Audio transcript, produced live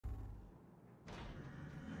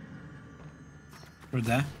Where's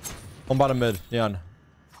that? One bottom mid, Neon. I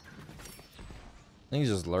think he's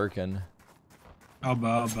just lurking.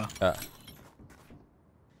 Elbow. Yeah.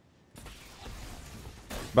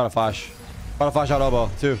 About a flash. About a flash out elbow.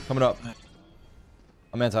 Two coming up.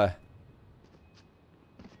 I'm anti.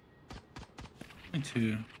 Me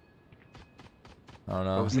too. I don't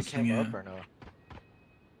know. Was the cam up or no?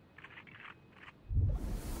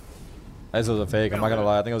 I think it was a fake. I'm not gonna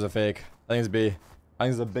lie. I think it was a fake. I think it's B. I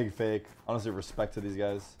think it's a big fake. Honestly, respect to these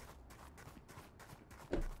guys.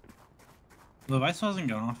 The device hasn't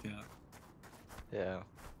gone off yet. Yeah. What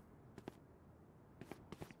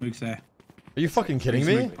do you say? Are you fucking kidding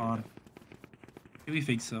me? Maybe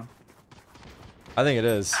fake so. I think it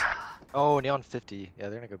is. Oh, Neon 50. Yeah,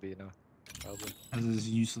 they're gonna go B now. Probably. As is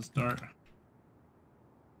useless start.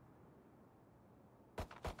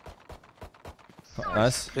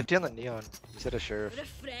 Nice. 50 on the Neon. You said a Sheriff.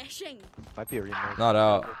 Refreshing. Might be a remake. Not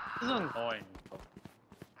out. This is annoying.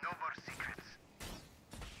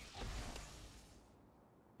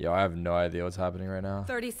 Yo, I have no idea what's happening right now.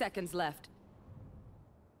 30 seconds left.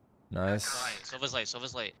 Nice. Silver's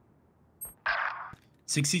late.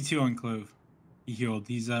 62 on Clove. He healed.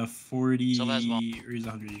 He's 40 Silva has one. or he's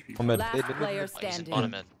 100 HP. One mid. Last player standing.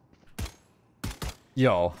 Bottom mid.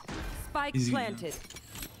 Yo. Spike Easy. planted.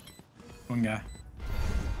 One guy.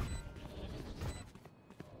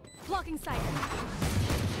 Blocking sight.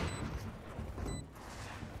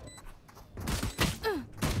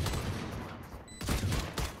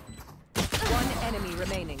 One enemy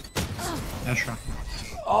remaining. That's right.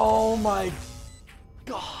 Oh my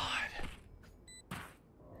god.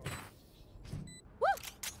 Woo!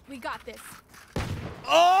 We got this.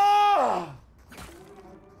 Oh!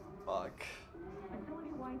 Fuck.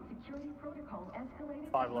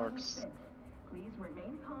 5 lurks.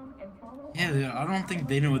 Yeah, I don't think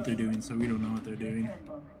they know what they're doing, so we don't know what they're doing.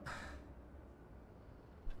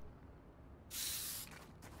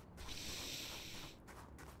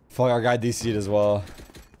 Fuck, our guy DC'd as well.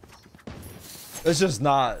 It's just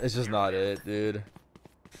not it, dude.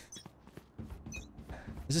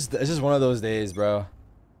 It's just one of those days, bro.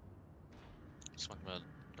 Just one mid.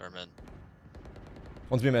 Or mid.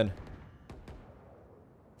 One's B mid.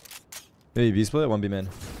 Maybe B split, one B mid.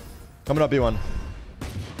 Coming up B1.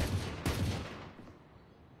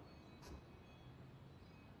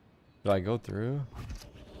 Did I go through?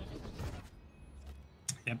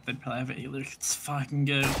 Yep, they'd probably have A lurk. It's fucking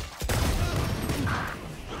good.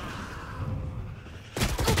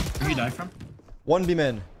 Where you die from? One B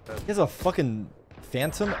mid. He has a fucking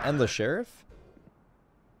Phantom and the Sheriff?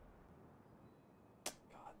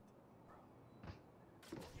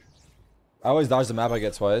 I always dodge the map I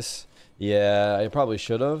get twice. Yeah, I probably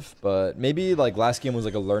should have, but maybe like last game was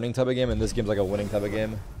like a learning type of game and this game's like a winning type of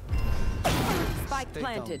game. Spike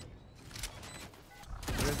planted.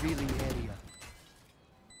 Revealing area.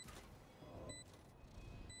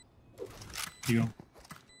 Here you go.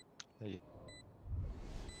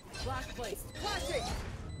 Flash placed. Flashing.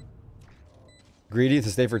 Greedy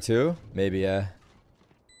to stay for 2? Maybe, yeah.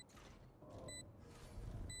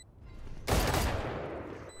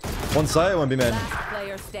 One side, one B man. Last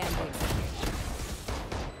player standing.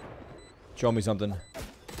 Show me something.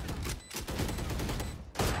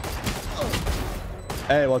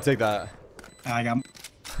 Hey, well, take that. I got him.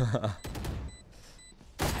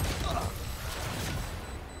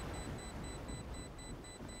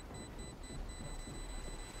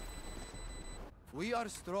 We are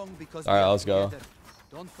strong because All right, we are let's go. together.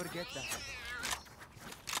 Don't forget that.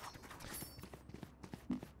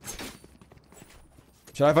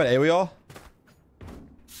 Should I fight A with y'all?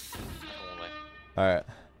 Go away. Alright.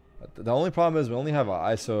 The only problem is we only have an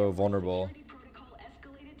ISO vulnerable.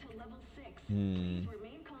 Can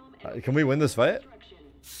we win this fight?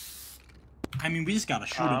 I mean, we just gotta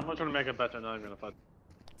shoot I'm him. not trying to make it better, not even gonna fight.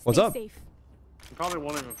 What's Stay up? Safe. You probably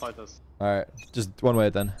won't even fight this. Alright. Just one way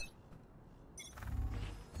then.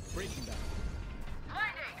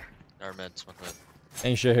 Or mid, one mid.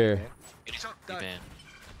 Ain't shit here. B-ban.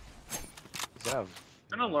 Yeah.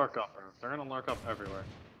 They're gonna lurk up, bro. They're gonna lurk up everywhere.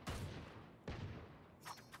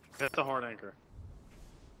 Hit the hard anchor.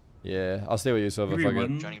 Yeah, I'll stay with you, Silva. Maybe Fuck one. it.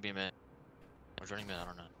 I'm joining B mid. I'm joining mid, I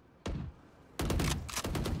don't know.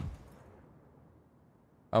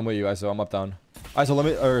 I'm with you, ISO. I'm up down. ISO, let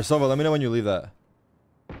me, or Silva, let me know when you leave that.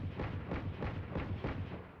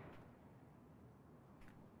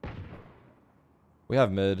 We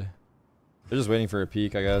have mid. They're just waiting for a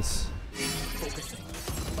peek, I guess.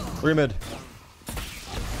 We're mid.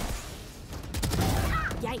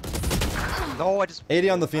 Yikes. No, I just. 80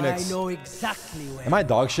 on the Phoenix. I know exactly where. Am I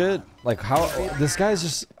dog shit? Like how this guy's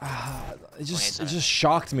just it just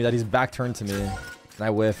shocked me that he's back turned to me. I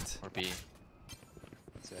whiffed. Or B.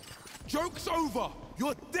 That's it. Joke's over.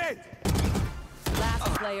 You're dead.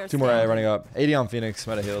 Last player 2 more A standing. running up. 80 on Phoenix.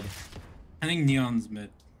 Might have healed. I think Neon's mid.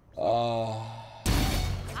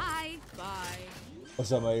 Hi. Bye.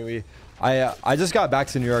 What's up, Mayui? I just got back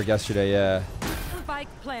to New York yesterday. Yeah. Spike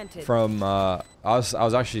planted. From I was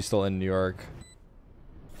actually still in New York.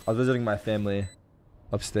 I was visiting my family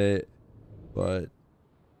upstate, but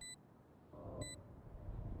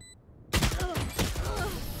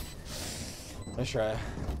nice try.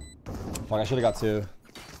 Fuck, I should have got 2.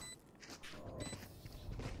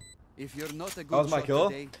 If you're not a good That was my shot kill?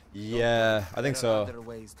 today, Yeah, I think there are so. other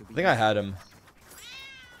ways to be I think I had him.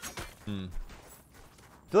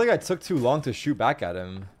 I feel like I took too long to shoot back at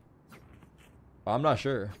him. I'm not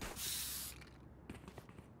sure.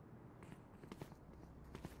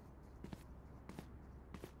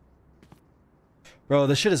 Bro,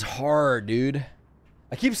 this shit is hard, dude.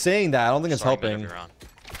 I keep saying that. I don't think it's Starting mid helping. every round.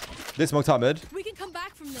 They smoke top mid. We can come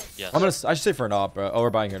back from this. Yes. I should say for an op, bro. Oh, we're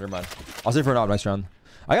buying here. Never mind. I'll say for an op next round.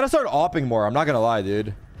 I gotta start opping more. I'm not gonna lie,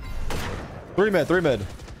 dude. 3 mid.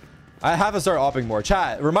 I have to start opping more.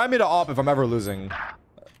 Chat, remind me to op if I'm ever losing.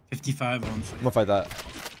 55 on. I'm gonna fight that.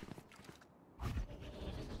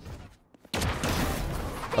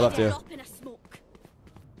 I left you. Drop in a smoke.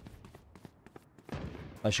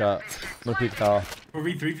 Nice shot. I'm gonna peek foul.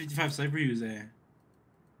 4v3, 55 sniper. He was there.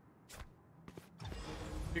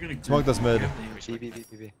 You're gonna Smoke this mid. B, B, B,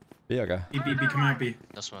 B, B. B, okay. B, come out, B.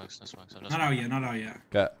 No smokes, no smokes. No Not out yet, not out yet.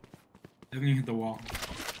 Okay. They're gonna hit the wall.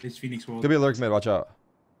 It's Phoenix wall. Could be a lurk mid. Watch out.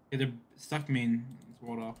 Yeah, they're stuck main. It's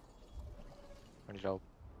walled off. I need help.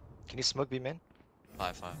 Can you smoke B main?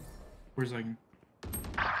 5. For a second.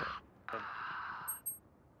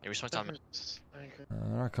 Yeah, we smoked on mid.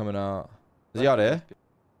 They're not coming out. Is he out here?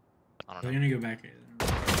 I don't They're know. gonna go back.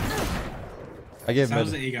 I gave That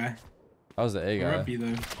was mid. the A guy. That was the A We're guy. up B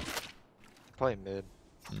though. Probably mid.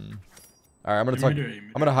 Alright, I'm gonna They're talk. mid or A, mid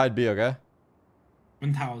I'm gonna hide B, okay?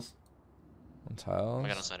 One towels. On tiles. I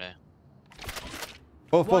got inside A.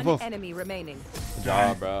 Both. One enemy remaining. Good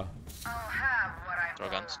job, bro. Throw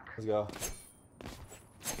guns. Let's go.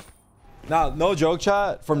 Now, no joke,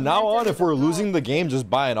 chat. From now on, if we're losing the game, just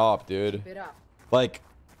buy an op, dude. Like,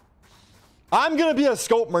 I'm gonna be a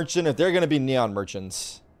scope merchant if they're gonna be neon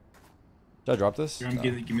merchants. Should I drop this? You're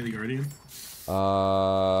gonna give me the guardian.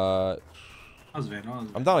 Uh, That was Vandal.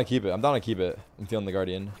 I'm down to keep it. I'm feeling the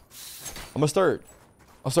guardian. I'll start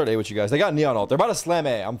A with you guys. They got neon ult. They're about to slam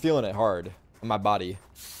A. I'm feeling it hard in my body.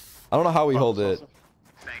 I don't know how we hold it.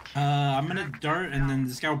 I'm gonna dart and then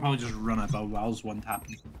this guy will probably just run up. I'll just one tap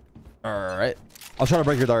him. All right. I'll try to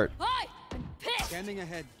break your dart. Hi. I'm pissed. Scanning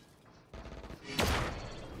ahead.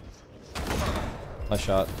 Nice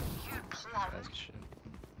shot. That's good shit.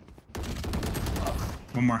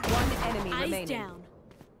 One more. One enemy Eyes remaining. down.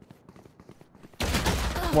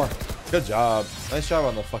 More. Good job. Nice job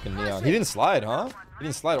on the fucking neon. He didn't slide, huh? He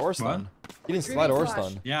didn't slide or stun. He didn't slide or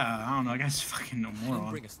stun. Yeah, I don't know. That guy's fucking no Didn't moron.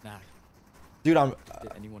 bring a snack. Dude, I'm.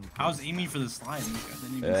 Did anyone? I was aiming for the slide and this guy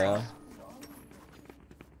didn't even Yeah.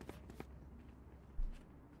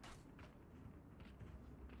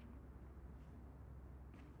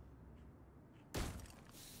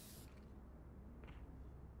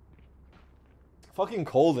 Fucking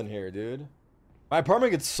cold in here, dude. My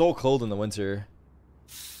apartment gets so cold in the winter.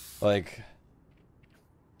 Like.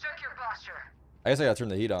 Check your posture. I guess I gotta turn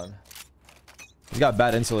the heat on. He's got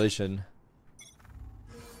bad insulation.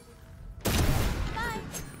 Nice.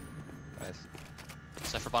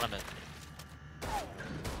 Except for bottom mid.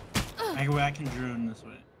 I can drone this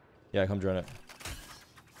way. Yeah, come join it.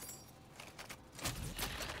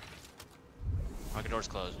 Market door's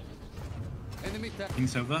closed. Enemy tap. King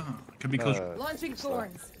Sova? Could be close. Launching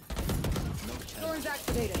thorns. No chance. Thorns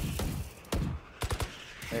activated.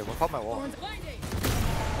 Hey, what called my wall? Thorns blinding.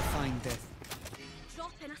 Find death.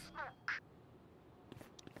 Drop in a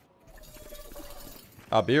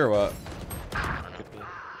smoke. B or what? Could be.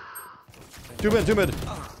 Two mid.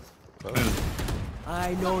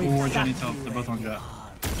 I know Or Jenny exactly Top. They're both on Jett.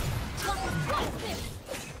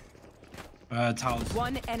 Towels.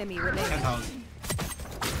 One enemy 10 remaining. towels.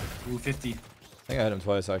 Ooh, 50. I think I hit him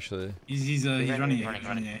twice actually. He's running A. running, He's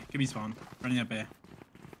running A. Could be spawn. Running up A.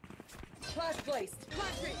 Flash placed.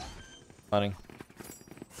 Hunting.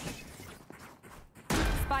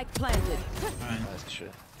 Spike planted. Alright. Nice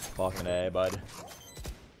shit. Fucking A, bud.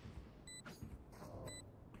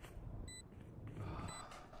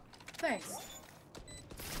 Thanks.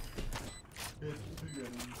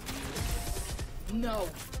 No,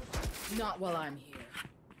 not while I'm here.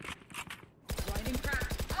 Blinding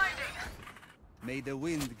crack. Blinding. May the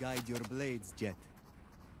wind guide your blades, Jett.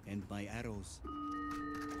 and my arrows.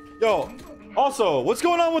 Yo, also, what's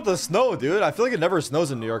going on with the snow, dude? I feel like it never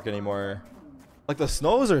snows in New York anymore. Like the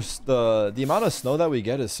snows are the amount of snow that we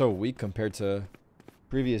get is so weak compared to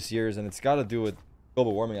previous years, and it's got to do with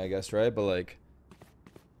global warming, I guess, right? But like,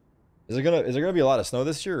 is there gonna be a lot of snow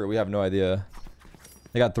this year, or we have no idea?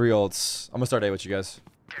 They got 3 ults. I'm gonna start A with you guys.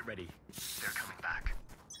 Get ready. They're coming back.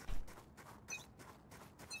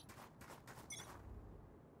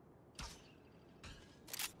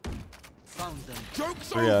 Found them.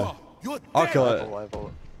 Joke's Yeah. over. You're I'll dead. kill I it. vote, I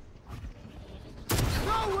vote.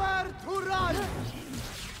 Nowhere to run.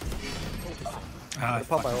 Ah,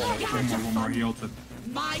 Pop my ult. one more. He ulted.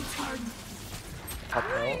 My turn. Top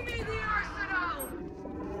no. Give me the arsenal.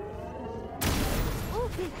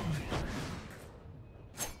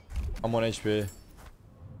 I'm 1 HP.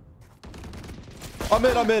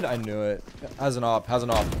 I'm in. I knew it. Has an op.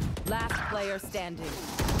 Last player standing.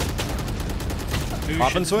 Dude, Pop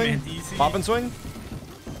shit, and this swing. man's easy. Pop and swing.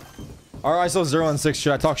 Our ISO 0 and 6.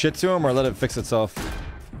 Should I talk shit to him or let it fix itself?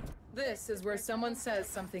 This is where someone says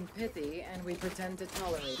something pithy and we pretend to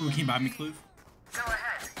tolerate Ooh, it. can you buy me Kloof? Go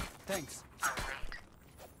ahead. Thanks. I'll wait.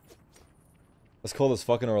 Let's call this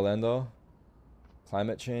fucking Orlando.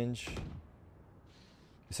 Climate change. You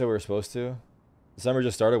said we were supposed to. December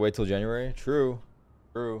just started. Wait till January. True.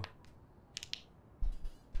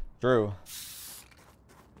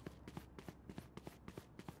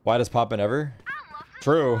 Why does poppin' ever?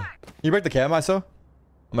 True. Can you break the cam, ISO?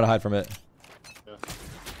 I'm gonna hide from it. Yeah.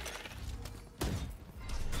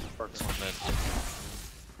 This one mid.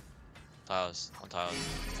 Tiles. On tiles.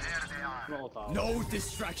 No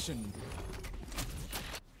distraction.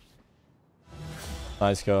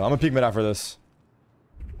 Nice go. I'm gonna peek mid after this.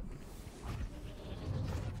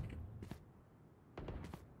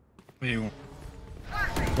 Wait,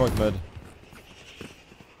 North mid.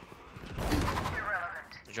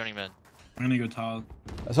 They're joining mid. I'm gonna go tall.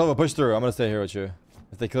 I still have a push through. I'm gonna stay here with you.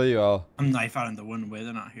 If they kill you, I'll. I'm knife out in the one way.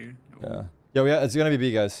 They're not here. Yeah. Yo, yeah. It's gonna be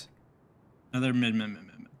B, guys. No, they're mid.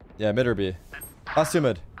 Yeah, mid or B. Last 2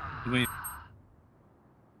 mid. Wait.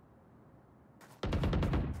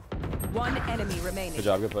 One enemy remaining. Good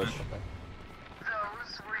job. Good push. Those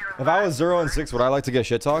were your If I was 0 and 6, would I like to get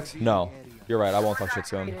shit talked? No. You're right. I won't talk shit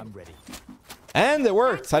to him. I'm ready. And it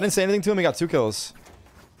worked. I didn't say anything to him. He got 2 kills.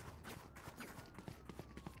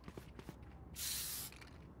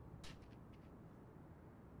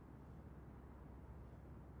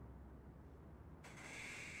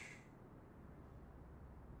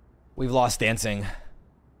 We've lost dancing.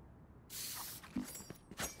 I'm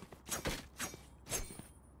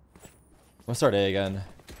gonna start A again.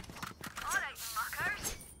 Alright,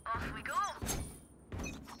 muckers. Off we go.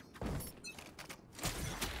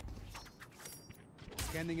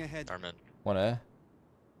 Scanning ahead. Are mid. 1A.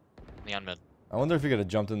 Neon mid. I wonder if he could have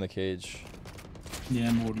jumped in the cage. Yeah,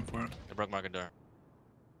 I'm holding for it. They broke market door.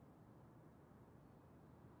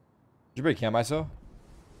 Did you break cam ISO?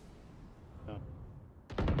 No.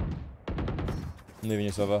 I'm leaving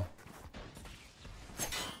you, Silva.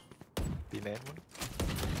 B main one.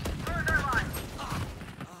 Further line.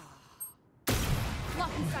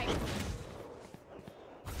 Lock in sight. I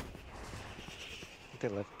think they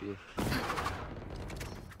left B.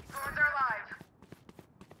 Further alive.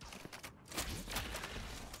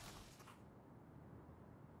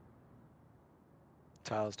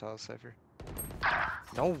 Tiles, Cypher.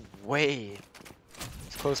 No way!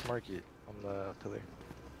 It's close market on the pillar.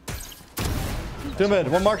 2 mid.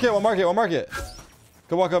 One market.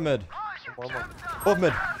 Go walk up mid. One more. Both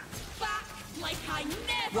mid. Like I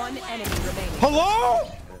never. One enemy remaining. Hello?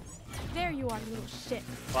 There you are, you little shit.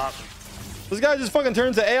 Popping. This guy just fucking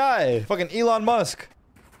turned to AI. Fucking Elon Musk.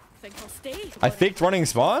 Think I'll stay? I faked running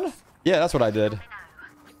spawn? Yeah, that's what I did.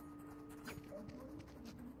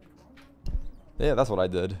 Yeah, that's what I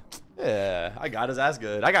did. Yeah, I got his ass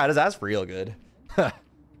good. I got his ass real good. I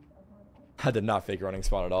did not fake running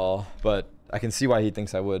spawn at all, but I can see why he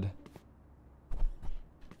thinks I would.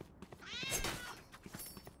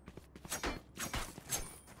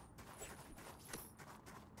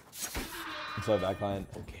 So backline.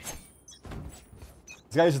 Okay.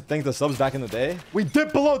 This guy used to think the subs back in the day. We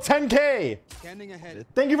dipped below 10K. Scanning ahead.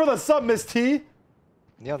 Thank you for the sub, Miss T.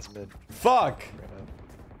 Neon's mid. Fuck. Right now.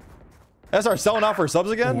 That's our selling out for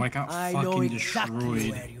subs again. Oh, I got fucking destroyed.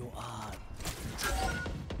 you are.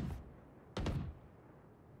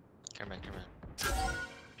 Come in.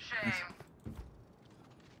 Shame.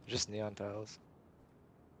 Just neon tiles.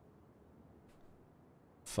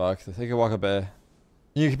 Fuck. They could walk up A.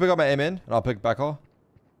 You can pick up my aim in, and I'll pick back all.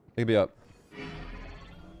 They could be up.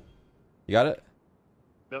 You got it?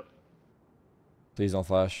 Yep. Please don't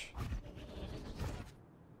flash.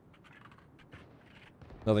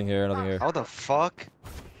 Nothing here, nothing here. How the fuck?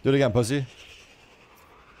 Do it again, pussy.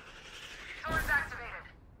 Swords activated.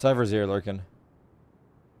 Cypher's here lurking.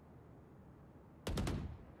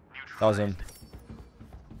 That was him.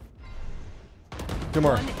 Two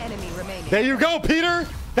more. One enemy remaining. There you go, Peter!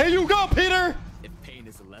 There you go, Peter! If pain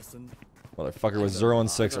is a lesson, Motherfucker was 0 and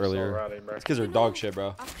 6 They're so earlier. rowdy, bro. These kids are dog shit,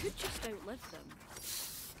 bro. I could just outlive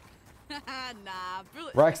them. Nah,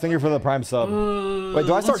 bullet. Rax, thank you for the prime sub. Wait,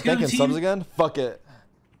 do I start let's go, thinking team. subs again? Fuck it.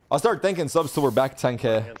 I'll start thinking subs till we're back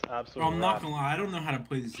 10k. Against absolute Bro, I'm not rap. gonna lie. I don't know how to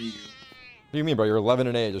play this EU. What do you mean, bro? You're 11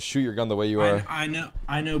 and 8. Just shoot your gun the way you are. I know,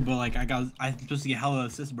 but like I'm supposed to get hella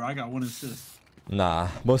assists, bro. I got 1 assist. Nah,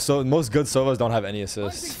 most good Sovas don't have any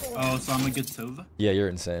assists. Oh, so I'm a good Sova. Yeah, you're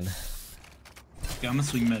insane. Okay, I'm gonna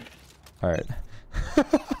swing mid. All right.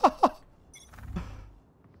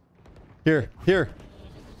 Here.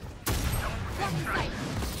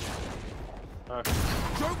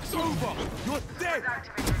 joke's over. You're dead.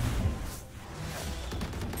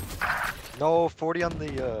 No, 40 on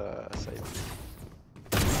the site.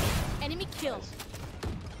 Enemy killed.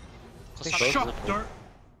 Shot dart.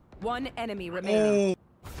 One enemy remaining.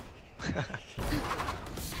 Type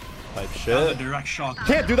That was a shit. direct shot.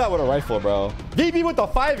 Can't do that with a rifle, bro. BB with the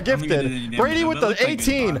 5 don't think I did any gifted. damage, Brady but with it the looked like good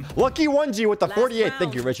 18. time. Lucky 1G with the Last 48.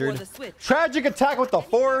 Thank you, round Richard. before the switch. Tragic Attack with the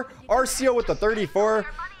 4. RCO with the 34.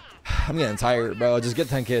 I'm getting tired, bro. Just get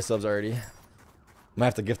 10k subs already. Might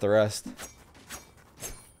have to gift the rest.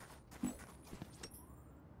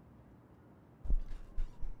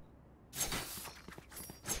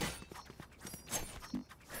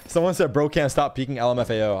 Someone said bro can't stop peeking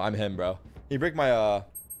LMFAO. I'm him, bro. You break my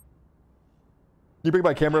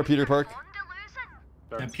camera, Peter Park? On to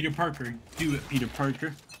losing. Yeah, Peter Parker. Do it, Peter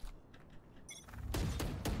Parker.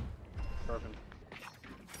 Perfect.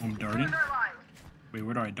 I'm darting. Wait,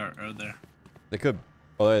 where do I dart? Oh, there. They could.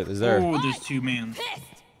 Oh, wait, is there? Oh, there's 2 man.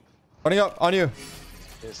 Running up on you.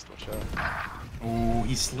 Yes, watch out. Oh,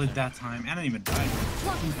 he slid that time. I didn't even die.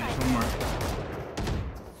 There's 1 more.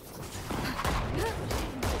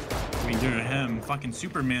 We do to him. Fucking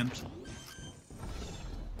Superman.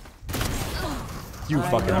 You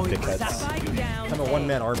fucking have dickheads. Spike down. I'm a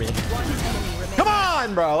one-man army. One enemy remaining. Come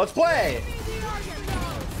on, bro. Let's play.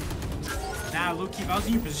 Nah, low-key, if I was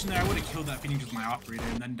in your position there, I would have killed that Phoenix with my operator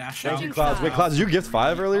and then dash out. Thank you, Clouds. Wait, Clouds, did you gift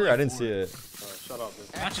 5 earlier? I didn't see it. Alright, shut up, dude.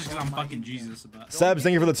 That's just because I'm fucking Jesus about it. Sebs,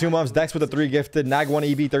 thank you for the 2 months. Dex with the 3 gifted. Nag1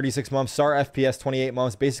 EB 36 months. Sar FPS 28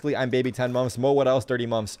 months. Basically, I'm baby 10 months. Mo what else 30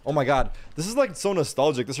 months. Oh my god. This is like so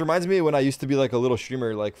nostalgic. This reminds me of when I used to be like a little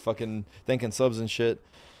streamer, like fucking thanking subs and shit.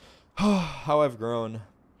 How I've grown.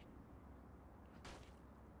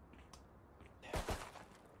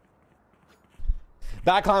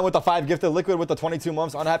 Backline with the 5 gifted. Liquid with the 22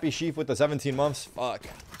 months. Unhappy Sheep with the 17 months. Fuck.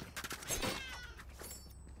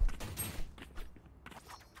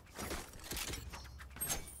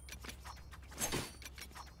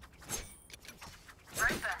 Right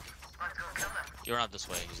then. Let's go kill them. You're not this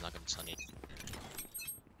way. He's not gonna stun you.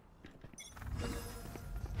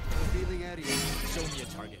 Revealing area. show me a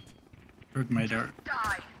target. Broke my dart.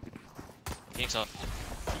 Die. Phoenix up.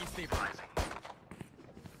 Stabilizing.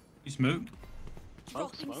 You smoked?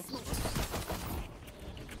 Smoke, smoke.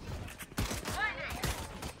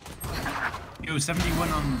 Yo, 71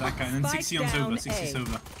 on that guy, and then Spike 60 on down Sova. 60 A.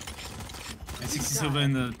 Sova. Yeah, 60 Sova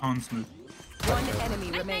in the pond smoke. One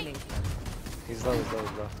enemy remaining. He's low, he's low,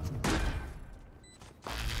 he's low.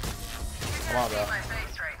 Come on, bro. My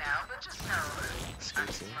face right now, but just know I'm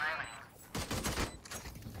Squeezy. smiling.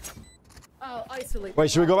 I'll isolate.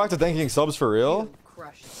 Wait, should we go back to thanking subs for real?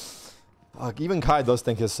 Crush. Even Kai does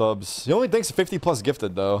thank his subs. He only thanks 50 plus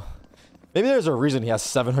gifted though. Maybe there's a reason he has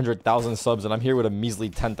 700,000 subs and I'm here with a measly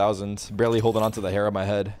 10,000, barely holding on to the hair of my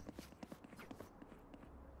head.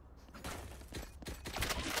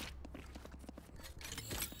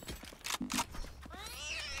 I'm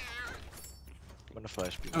gonna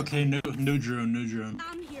flash B. Okay, no drone, no drone.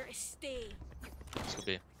 I'm here to stay. This could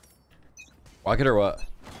be. Walk it or what?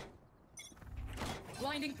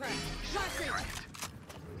 Blinding press. Shot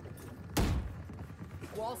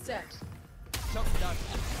Wall set.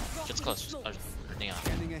 Jett's close. Neon.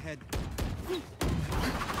 Scanning ahead.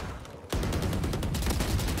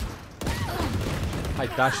 I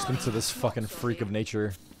dashed into this fucking freak of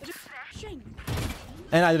nature. Refreshing.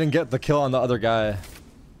 And I didn't get the kill on the other guy.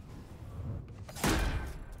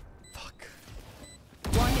 Fuck.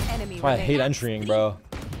 One enemy That's why I hate remaining. entering, bro.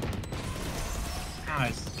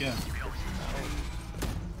 Nice, yeah.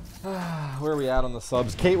 Where are we at on the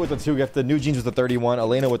subs? Kate with the 2 gifted, New Jeans with the 31,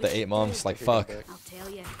 Elena with the 8 months. Like, fuck. I'll tell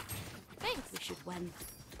you. Thanks. We should win.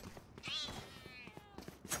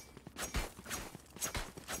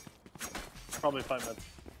 Probably 5 minutes.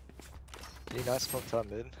 Can you not smoke top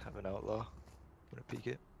mid? Have an outlaw. I'm gonna peek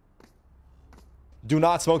it. Do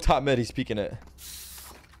not smoke top mid. He's peeking it.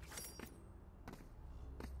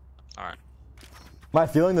 Alright. Am I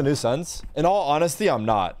feeling the new sense? In all honesty, I'm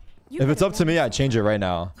not. If it's up to me, I'd change it right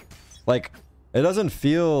now. Like, it doesn't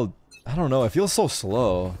feel... I don't know. It feels so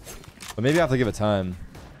slow. But maybe I have to give it time.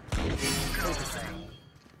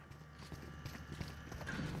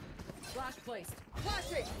 Flash placed.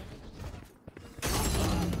 Flashing.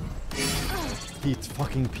 He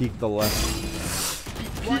fucking peeked the left.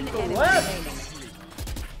 One enemy remaining.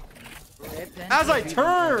 Rip and As I repeat.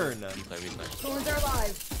 turn! Replay. Thorns are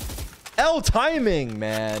alive. L timing,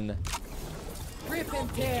 man. Rip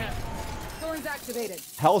and tear. Thorns activated.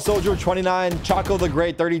 Hell Soldier 29, Choco the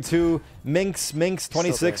Great 32, Minx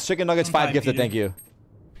 26, Chicken Nuggets 5 gifted, thank you.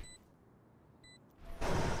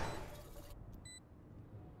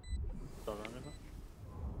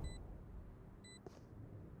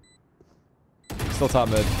 Still top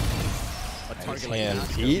mid. Damn,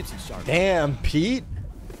 Pete. Damn, Pete.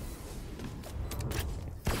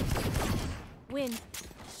 Win.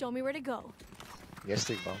 Show me where to go. Yes,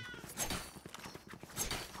 stick bomb.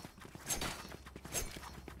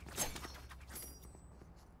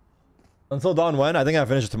 Until dawn when? I think I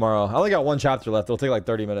finish it tomorrow. I only got one chapter left. It'll take like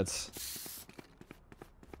 30 minutes.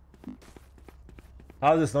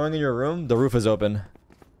 How is it snowing in your room? The roof is open.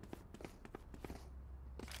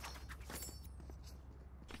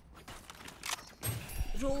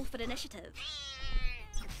 Roll for initiative.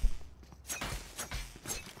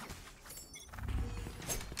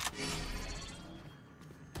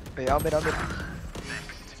 Hey, I'm in.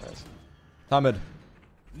 Nice. Top mid.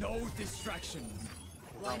 No distractions.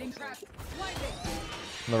 Lighting crack. Lightning.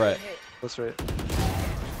 On the right. Hit. That's right.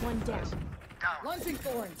 One down. Launching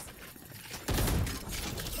thorns.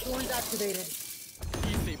 Thorns activated.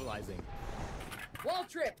 Destabilizing. Wall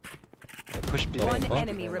trip. Yeah, push B. One man.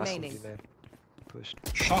 enemy Last one, remaining. B, man. Pushed.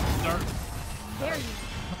 Shock dart. There you.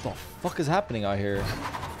 What the fuck is happening out here?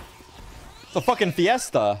 It's a fucking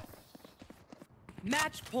fiesta.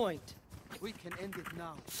 Match point. We can end it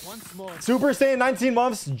now. Once more. Super Saiyan 19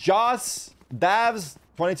 months. Joss Davs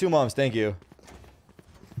 22 months. Thank you.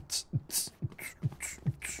 It's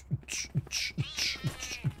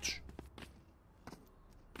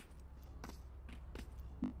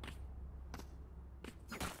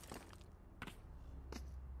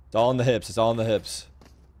all in the hips. It's all in the hips.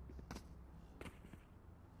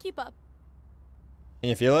 Keep up. Can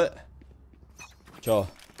you feel it? Joe.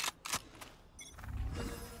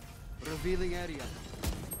 Revealing area.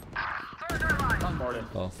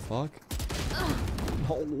 Oh fuck.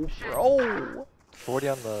 No, bro. 40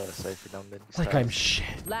 on the cypher down mid. It's like I'm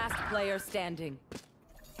shit. Last player standing.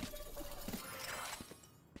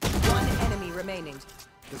 One enemy remaining.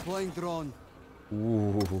 Deploying drone.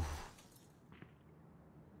 Ooh.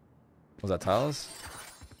 Was that Talos?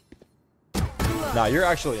 Nah, you're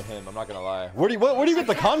actually him. I'm not gonna lie. Where do you get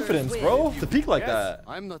the confidence, bro, to peak like that?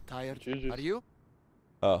 I'm not tired. GG. Are you?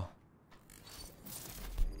 Oh.